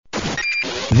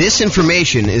This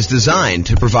information is designed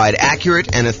to provide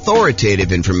accurate and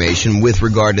authoritative information with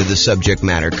regard to the subject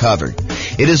matter covered.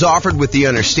 It is offered with the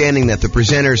understanding that the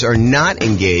presenters are not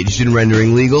engaged in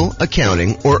rendering legal,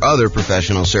 accounting, or other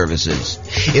professional services.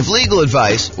 If legal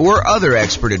advice or other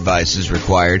expert advice is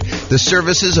required, the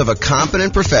services of a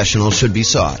competent professional should be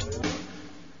sought.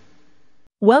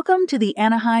 Welcome to the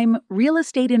Anaheim Real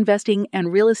Estate Investing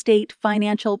and Real Estate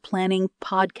Financial Planning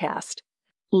Podcast.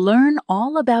 Learn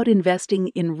all about investing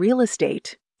in real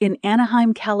estate in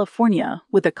Anaheim, California,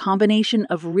 with a combination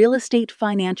of real estate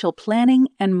financial planning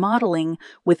and modeling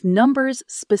with numbers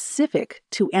specific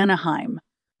to Anaheim,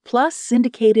 plus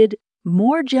syndicated,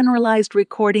 more generalized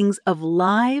recordings of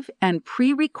live and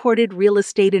pre-recorded real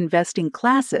estate investing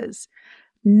classes,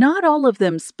 not all of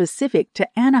them specific to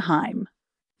Anaheim.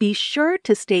 Be sure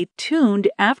to stay tuned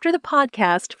after the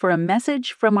podcast for a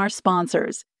message from our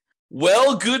sponsors.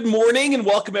 Well, good morning and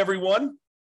welcome, everyone.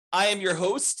 I am your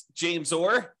host, James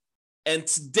Orr, and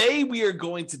today we are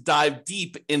going to dive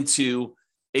deep into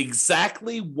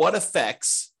exactly what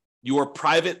affects your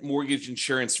private mortgage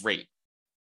insurance rate.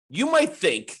 You might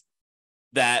think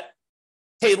that,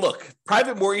 hey, look,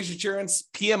 private mortgage insurance,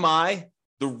 PMI,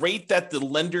 the rate that the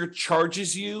lender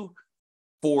charges you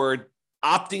for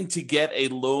opting to get a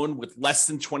loan with less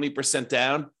than 20%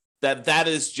 down, that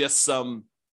is just some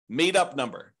made-up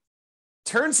number.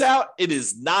 Turns out it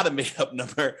is not a made-up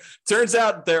number. Turns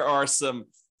out there are some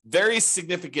very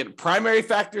significant primary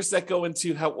factors that go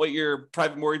into what your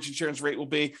private mortgage insurance rate will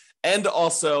be, and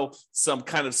also some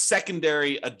kind of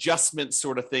secondary adjustment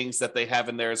sort of things that they have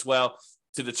in there as well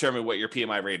to determine what your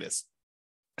PMI rate is.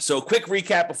 So a quick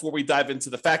recap before we dive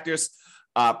into the factors.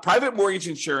 Private mortgage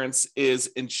insurance is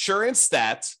insurance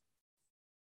that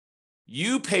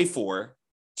you pay for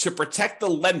to protect the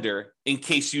lender in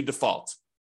case you default.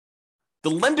 The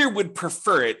lender would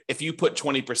prefer it if you put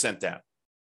 20% down.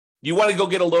 You want to go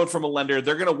get a loan from a lender,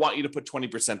 they're going to want you to put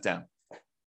 20% down.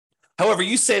 However,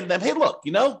 you say to them, hey, look,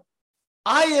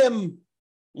 I am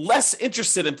less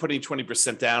interested in putting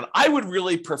 20% down. I would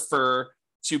really prefer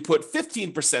to put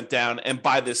 15% down and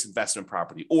buy this investment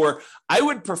property. Or I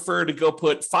would prefer to go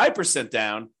put 5%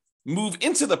 down, move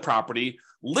into the property,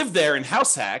 live there and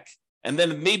house hack, and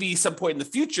then maybe some point in the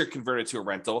future convert it to a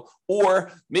rental.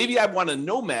 Or maybe I want a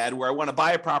nomad where I want to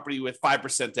buy a property with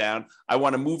 5% down. I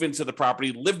want to move into the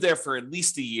property, live there for at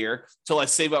least a year till I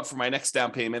save up for my next down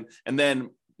payment, and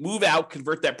then move out,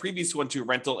 convert that previous one to a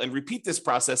rental, and repeat this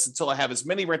process until I have as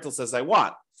many rentals as I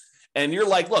want. And you're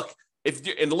like, look,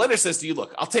 and the lender says to you,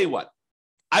 look, I'll tell you what,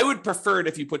 I would prefer it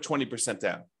if you put 20%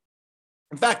 down.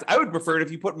 In fact, I would prefer it if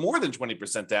you put more than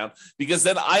 20% down, because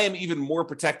then I am even more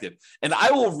protected. And I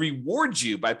will reward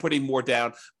you by putting more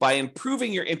down by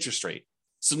improving your interest rate.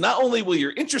 So not only will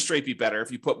your interest rate be better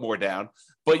if you put more down,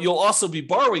 but you'll also be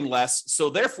borrowing less. So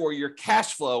therefore, your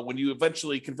cash flow, when you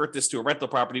eventually convert this to a rental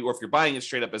property, or if you're buying it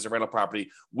straight up as a rental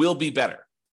property, will be better.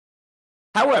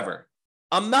 However,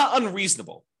 I'm not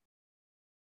unreasonable.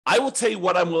 I will tell you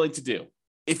what I'm willing to do.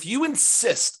 If you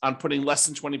insist on putting less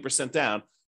than 20% down,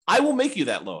 I will make you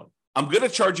that loan. I'm going to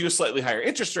charge you a slightly higher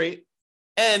interest rate,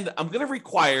 and I'm going to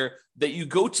require that you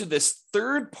go to this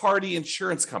third-party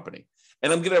insurance company,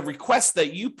 and I'm going to request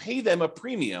that you pay them a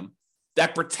premium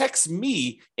that protects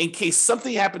me in case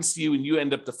something happens to you and you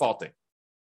end up defaulting.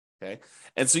 Okay?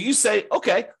 And so you say,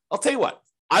 okay, I'll tell you what.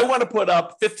 I want to put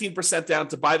up 15% down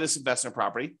to buy this investment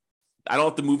property. I don't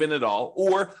have to move in at all.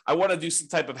 Or I want to do some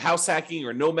type of house hacking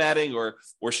or nomading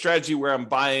or strategy where I'm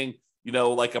buying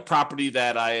like a property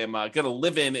that I am going to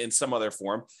live in some other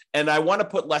form, and I want to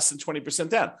put less than 20%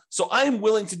 down. So I am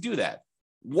willing to do that.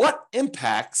 What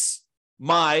impacts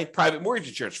my private mortgage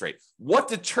insurance rate? What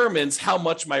determines how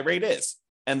much my rate is?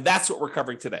 And that's what we're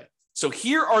covering today. So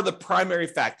here are the primary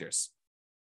factors.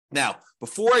 Now,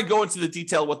 before I go into the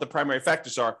detail of what the primary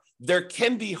factors are, there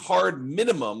can be hard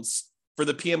minimums for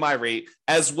the PMI rate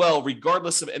as well,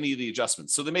 regardless of any of the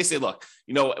adjustments. So they may say, look,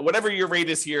 whatever your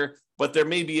rate is here, but there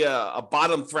may be a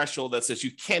bottom threshold that says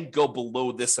you can't go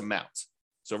below this amount.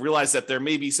 So realize that there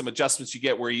may be some adjustments you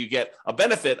get where you get a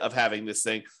benefit of having this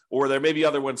thing, or there may be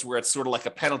other ones where it's sort of like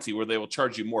a penalty where they will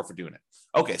charge you more for doing it.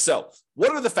 Okay, so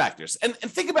what are the factors? And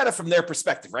think about it from their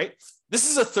perspective, right? This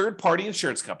is a third-party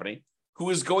insurance company who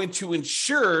is going to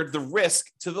insure the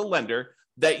risk to the lender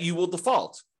that you will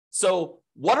default. So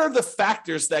what are the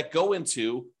factors that go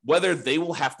into whether they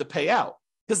will have to pay out?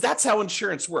 Because that's how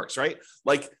insurance works, right?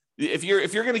 Like if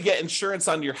you're going to get insurance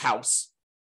on your house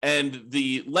and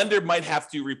the lender might have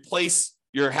to replace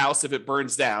your house if it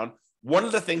burns down, one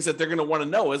of the things that they're going to want to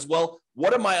know is, well,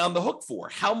 what am I on the hook for?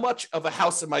 How much of a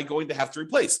house am I going to have to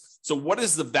replace? So what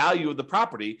is the value of the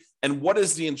property and what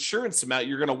is the insurance amount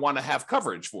you're going to want to have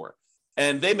coverage for?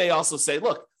 And they may also say,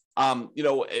 look,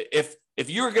 if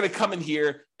you're going to come in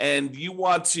here and you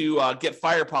want to get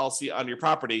fire policy on your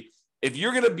property, if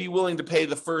you're going to be willing to pay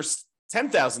the first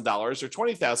 $10,000 or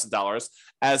 $20,000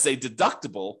 as a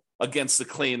deductible against the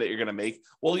claim that you're going to make,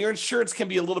 well, your insurance can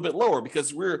be a little bit lower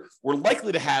because we're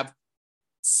likely to have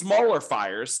smaller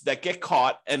fires that get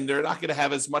caught and they're not going to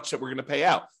have as much that we're going to pay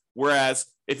out. Whereas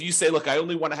if you say, look, I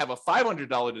only want to have a $500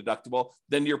 deductible,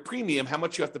 then your premium, how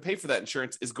much you have to pay for that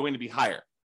insurance is going to be higher.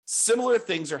 Similar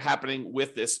things are happening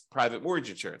with this private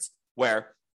mortgage insurance,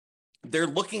 where they're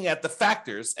looking at the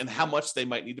factors and how much they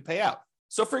might need to pay out.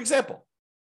 So for example,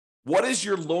 what is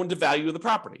your loan to value of the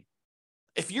property?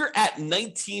 If you're at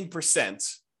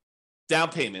 19%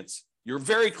 down payments, you're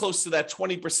very close to that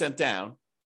 20% down,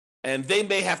 and they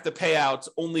may have to pay out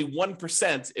only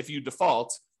 1% if you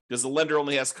default, because the lender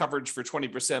only has coverage for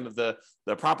 20% of the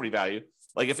property value.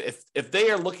 Like if they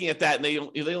are looking at that and they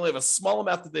only have a small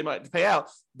amount that they might pay out,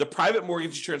 the private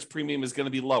mortgage insurance premium is going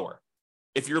to be lower.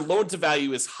 If your loan to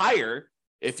value is higher,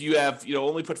 if you have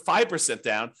only put 5%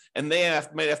 down and they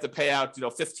might have to pay out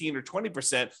 15 or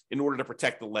 20% in order to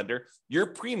protect the lender, your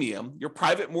premium, your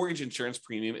private mortgage insurance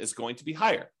premium is going to be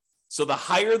higher. So the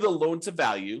higher the loan to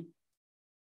value,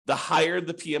 the higher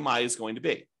the PMI is going to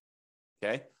be.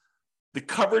 Okay. The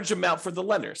coverage amount for the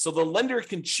lender. So the lender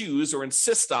can choose or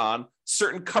insist on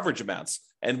certain coverage amounts.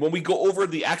 And when we go over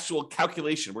the actual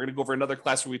calculation, we're going to go over another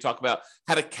class where we talk about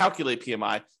how to calculate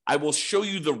PMI. I will show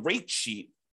you the rate sheet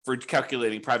for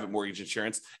calculating private mortgage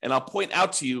insurance. And I'll point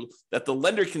out to you that the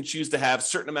lender can choose to have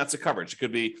certain amounts of coverage. It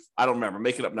could be, I don't remember,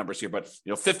 making up numbers here, but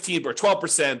 15 or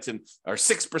 12% or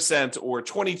 6% or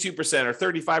 22% or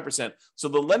 35%. So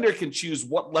the lender can choose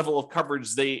what level of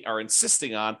coverage they are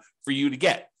insisting on for you to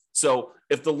get. So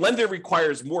if the lender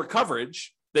requires more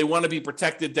coverage, they want to be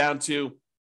protected down to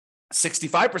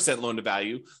 65% loan to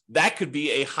value, that could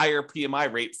be a higher PMI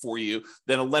rate for you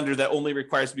than a lender that only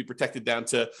requires to be protected down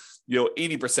to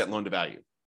 80% loan to value.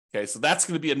 Okay, so that's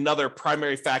going to be another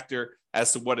primary factor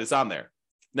as to what is on there.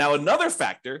 Now, another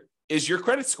factor is your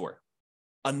credit score.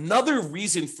 Another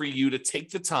reason for you to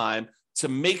take the time to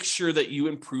make sure that you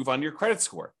improve on your credit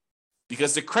score,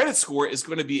 because the credit score is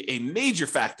going to be a major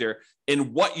factor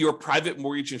in what your private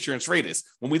mortgage insurance rate is.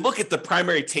 When we look at the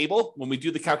primary table, when we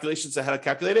do the calculations on how to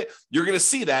calculate it, you're going to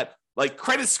see that like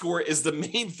credit score is the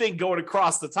main thing going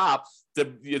across the top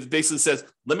that basically says,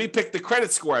 let me pick the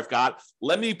credit score I've got.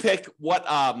 Let me pick what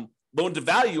loan to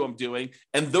value I'm doing.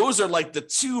 And those are like the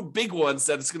two big ones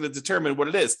that it's going to determine what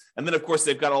it is. And then of course,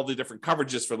 they've got all the different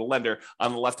coverages for the lender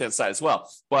on the left-hand side as well.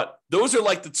 But those are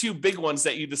like the two big ones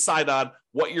that you decide on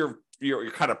what your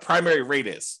kind of primary rate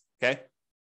is. Okay.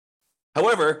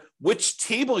 However, which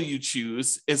table you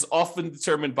choose is often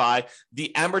determined by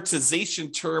the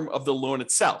amortization term of the loan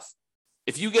itself.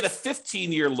 If you get a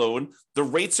 15-year loan, the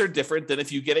rates are different than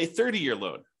if you get a 30-year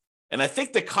loan. And I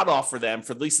think the cutoff for them,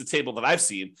 for at least the table that I've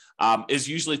seen, is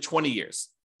usually 20 years.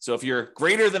 So if you're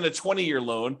greater than a 20-year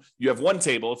loan, you have one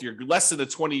table. If you're less than a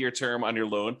 20-year term on your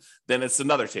loan, then it's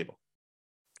another table.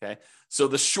 Okay. So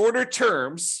the shorter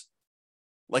terms,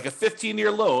 like a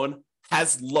 15-year loan,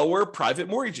 has lower private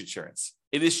mortgage insurance.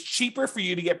 It is cheaper for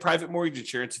you to get private mortgage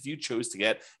insurance if you chose to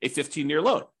get a 15-year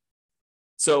loan.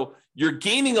 So you're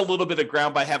gaining a little bit of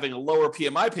ground by having a lower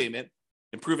PMI payment,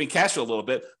 improving cash flow a little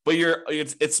bit, but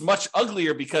it's much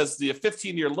uglier because the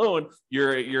 15-year loan,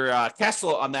 your cash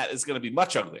flow on that is going to be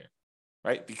much uglier,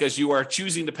 right? Because you are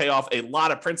choosing to pay off a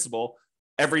lot of principal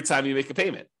every time you make a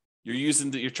payment.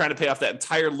 You're trying to pay off that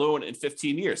entire loan in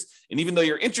 15 years. And even though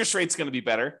your interest rate is going to be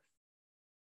better,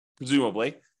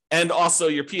 presumably, and also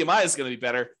your PMI is going to be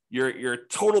better, your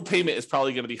total payment is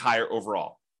probably going to be higher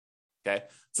overall. Okay.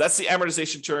 So that's the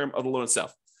amortization term of the loan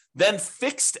itself. Then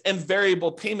fixed and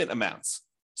variable payment amounts.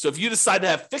 So if you decide to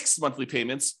have fixed monthly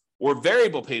payments or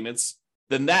variable payments,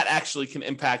 then that actually can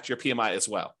impact your PMI as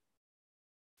well.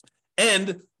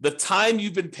 And the time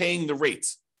you've been paying the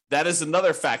rate, that is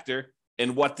another factor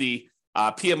in what the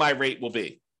PMI rate will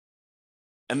be.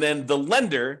 And then the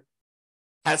lender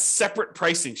has separate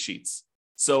pricing sheets.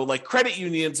 So like credit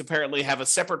unions apparently have a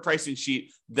separate pricing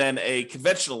sheet than a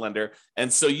conventional lender.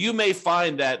 And so you may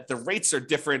find that the rates are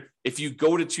different if you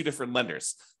go to two different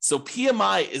lenders. So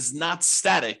PMI is not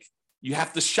static. You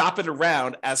have to shop it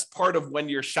around as part of when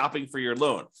you're shopping for your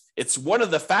loan. It's one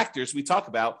of the factors we talk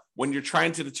about when you're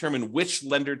trying to determine which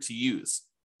lender to use.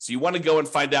 So you want to go and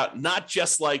find out not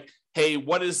just like, hey,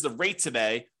 what is the rate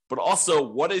today, but also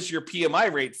what is your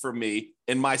PMI rate for me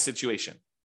in my situation?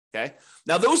 Okay.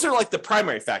 Now, those are like the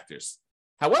primary factors.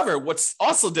 However, what's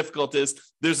also difficult is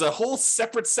there's a whole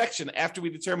separate section after we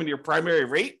determine your primary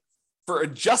rate for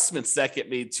adjustments that get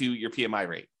made to your PMI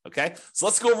rate. Okay. So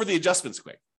let's go over the adjustments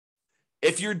quick.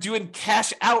 If you're doing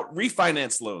cash out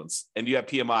refinance loans and you have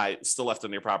PMI still left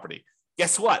on your property,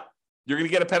 guess what? You're going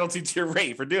to get a penalty to your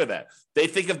rate for doing that. They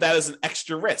think of that as an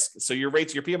extra risk. So your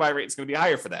PMI rate is going to be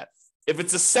higher for that. If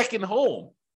it's a second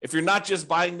home, if you're not just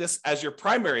buying this as your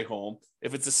primary home,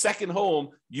 if it's a second home,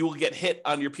 you will get hit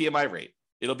on your PMI rate.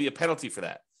 It'll be a penalty for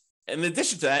that. And in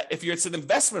addition to that, if it's an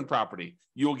investment property,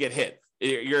 you will get hit.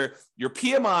 Your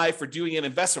PMI for doing an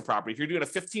investment property, if you're doing a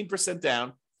 15%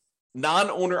 down,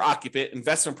 non-owner occupant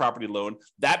investment property loan,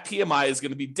 that PMI is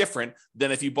going to be different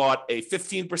than if you bought a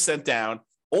 15% down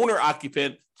owner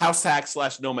occupant house hack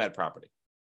 / nomad property.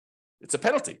 It's a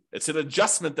penalty. It's an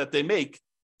adjustment that they make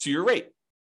to your rate.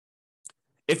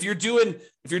 If you're doing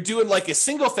like a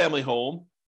single family home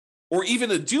or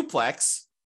even a duplex,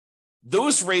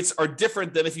 those rates are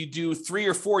different than if you do 3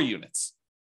 or 4 units.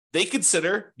 They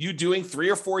consider you doing 3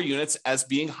 or 4 units as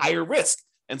being higher risk.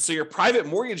 And so your private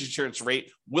mortgage insurance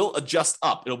rate will adjust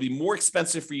up. It'll be more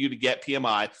expensive for you to get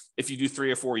PMI if you do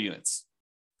 3 or 4 units.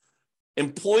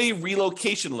 Employee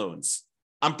relocation loans.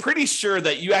 I'm pretty sure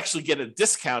that you actually get a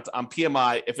discount on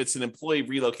PMI if it's an employee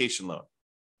relocation loan.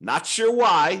 Not sure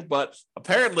why, but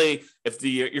apparently if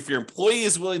your employee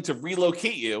is willing to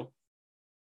relocate you,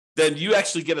 then you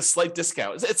actually get a slight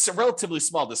discount. It's a relatively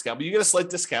small discount, but you get a slight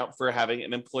discount for having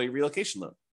an employee relocation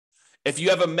loan. If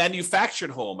you have a manufactured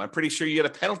home, I'm pretty sure you get a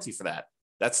penalty for that.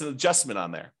 That's an adjustment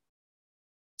on there.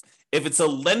 If it's a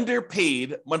lender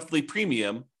paid monthly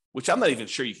premium, which I'm not even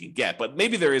sure you can get, but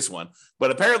maybe there is one. But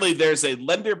apparently there's a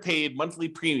lender paid monthly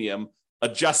premium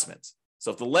adjustment.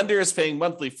 So if the lender is paying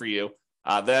monthly for you,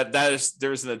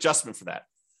 there's an adjustment for that.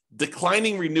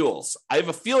 Declining renewals. I have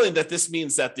a feeling that this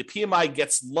means that the PMI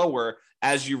gets lower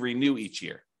as you renew each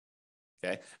year.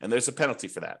 Okay. And there's a penalty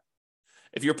for that.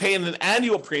 If you're paying an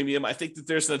annual premium, I think that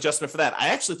there's an adjustment for that. I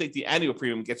actually think the annual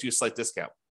premium gets you a slight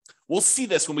discount. We'll see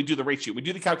this when we do the rate sheet. We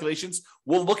do the calculations.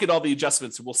 We'll look at all the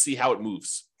adjustments and we'll see how it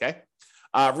moves. Okay.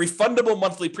 Refundable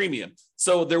monthly premium.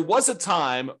 So there was a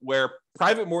time where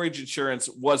private mortgage insurance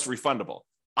was refundable.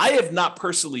 I have not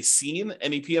personally seen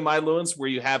any PMI loans where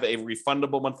you have a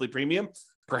refundable monthly premium.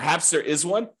 Perhaps there is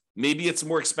one. Maybe it's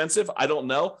more expensive. I don't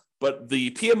know. But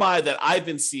the PMI that I've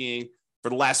been seeing for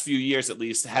the last few years, at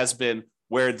least, has been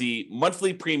where the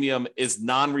monthly premium is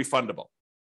non-refundable.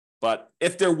 But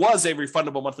if there was a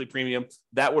refundable monthly premium,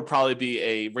 that would probably be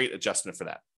a rate adjustment for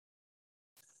that.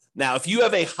 Now, if you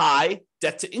have a high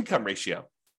debt to income ratio,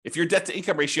 if your debt to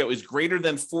income ratio is greater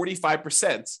than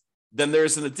 45%, then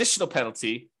there's an additional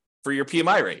penalty for your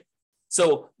PMI rate.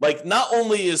 So like not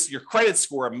only is your credit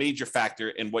score a major factor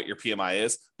in what your PMI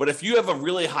is, but if you have a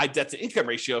really high debt to income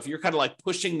ratio, if you're kind of like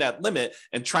pushing that limit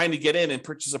and trying to get in and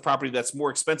purchase a property that's more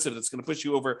expensive, that's going to push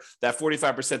you over that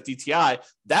 45% DTI,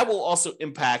 that will also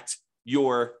impact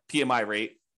your PMI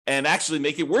rate and actually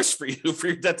make it worse for you for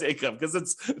your debt to income, because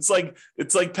it's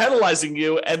like penalizing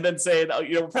you and then saying, oh,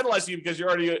 we're penalizing you because you're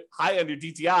already high on your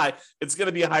DTI. It's going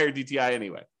to be a higher DTI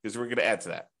anyway, because we're going to add to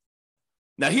that.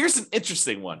 Now, here's an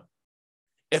interesting one.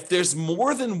 If there's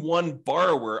more than one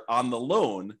borrower on the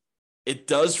loan, it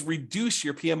does reduce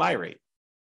your PMI rate.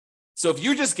 So if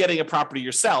you're just getting a property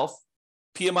yourself,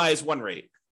 PMI is one rate.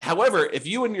 However, if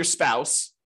you and your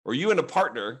spouse or you and a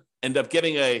partner end up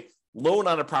getting a loan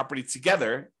on a property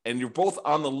together and you're both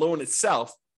on the loan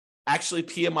itself, actually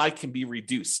PMI can be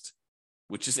reduced,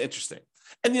 which is interesting.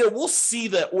 And we'll see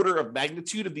the order of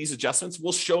magnitude of these adjustments.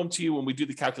 We'll show them to you when we do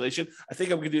the calculation. I think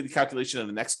I'm going to do the calculation in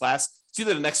the next class. It's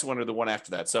either the next one or the one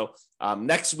after that. So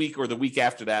next week or the week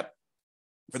after that.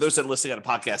 For those that are listening on a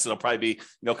podcast, it'll probably be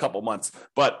a couple months.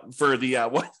 But for the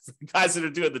guys that are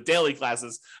doing the daily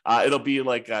classes, it'll be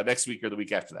like next week or the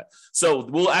week after that. So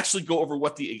we'll actually go over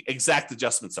what the exact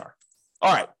adjustments are.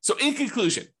 All right. So in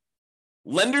conclusion,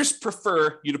 lenders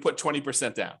prefer you to put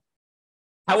 20% down.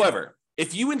 However,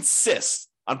 if you insist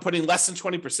on putting less than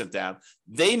 20% down,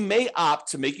 they may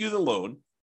opt to make you the loan,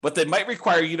 but they might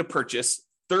require you to purchase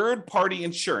third-party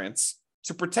insurance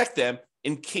to protect them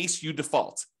in case you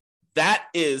default. That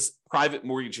is private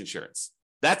mortgage insurance.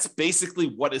 That's basically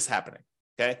what is happening,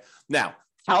 okay? Now,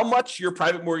 how much your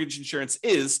private mortgage insurance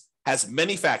has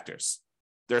many factors.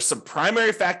 There are some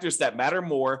primary factors that matter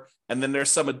more, and then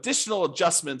there's some additional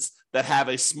adjustments that have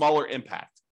a smaller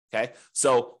impact, okay?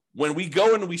 So when we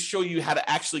go and we show you how to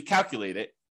actually calculate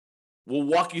it, we'll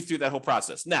walk you through that whole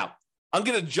process. Now, I'm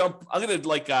going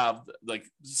to like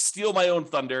steal my own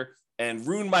thunder and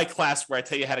ruin my class where I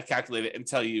tell you how to calculate it and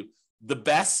tell you the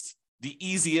best, the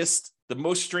easiest, the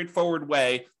most straightforward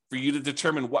way for you to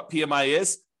determine what PMI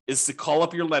is to call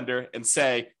up your lender and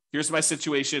say, here's my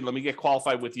situation. Let me get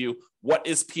qualified with you. What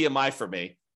is PMI for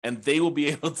me? And they will be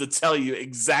able to tell you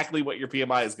exactly what your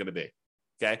PMI is going to be.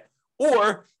 Okay.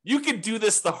 Or you can do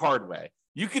this the hard way.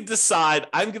 You could decide,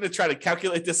 I'm going to try to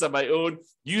calculate this on my own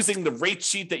using the rate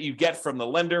sheet that you get from the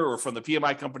lender or from the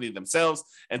PMI company themselves,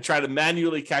 and try to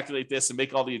manually calculate this and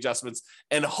make all the adjustments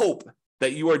and hope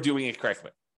that you are doing it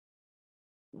correctly.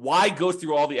 Why go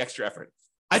through all the extra effort?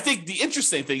 I think the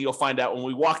interesting thing you'll find out when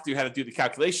we walk through how to do the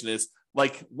calculation is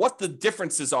like what the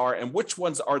differences are and which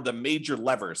ones are the major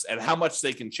levers and how much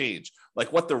they can change,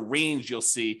 like what the range you'll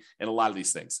see in a lot of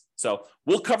these things. So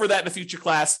we'll cover that in a future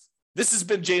class. This has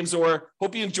been James Orr.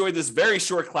 Hope you enjoyed this very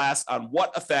short class on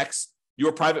what affects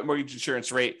your private mortgage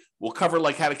insurance rate. We'll cover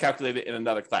like how to calculate it in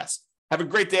another class. Have a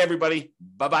great day, everybody.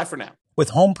 Bye-bye for now.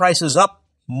 With home prices up,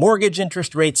 mortgage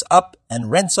interest rates up,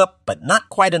 and rents up, but not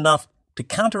quite enough to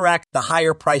counteract the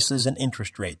higher prices and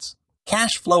interest rates,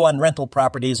 cash flow on rental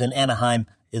properties in Anaheim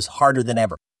is harder than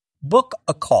ever. Book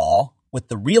a call with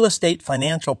the Real Estate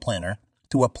Financial Planner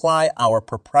to apply our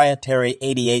proprietary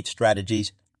 88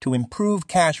 strategies to improve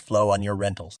cash flow on your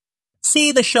rentals.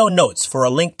 See the show notes for a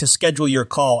link to schedule your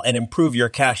call and improve your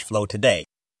cash flow today.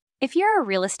 If you're a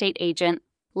real estate agent,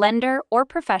 lender, or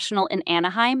professional in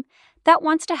Anaheim that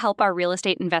wants to help our real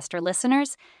estate investor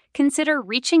listeners, consider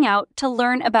reaching out to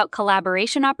learn about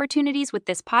collaboration opportunities with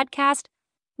this podcast.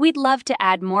 We'd love to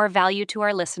add more value to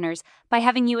our listeners by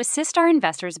having you assist our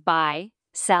investors buy,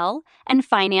 sell, and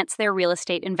finance their real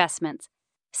estate investments.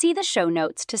 See the show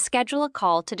notes to schedule a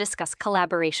call to discuss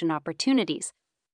collaboration opportunities.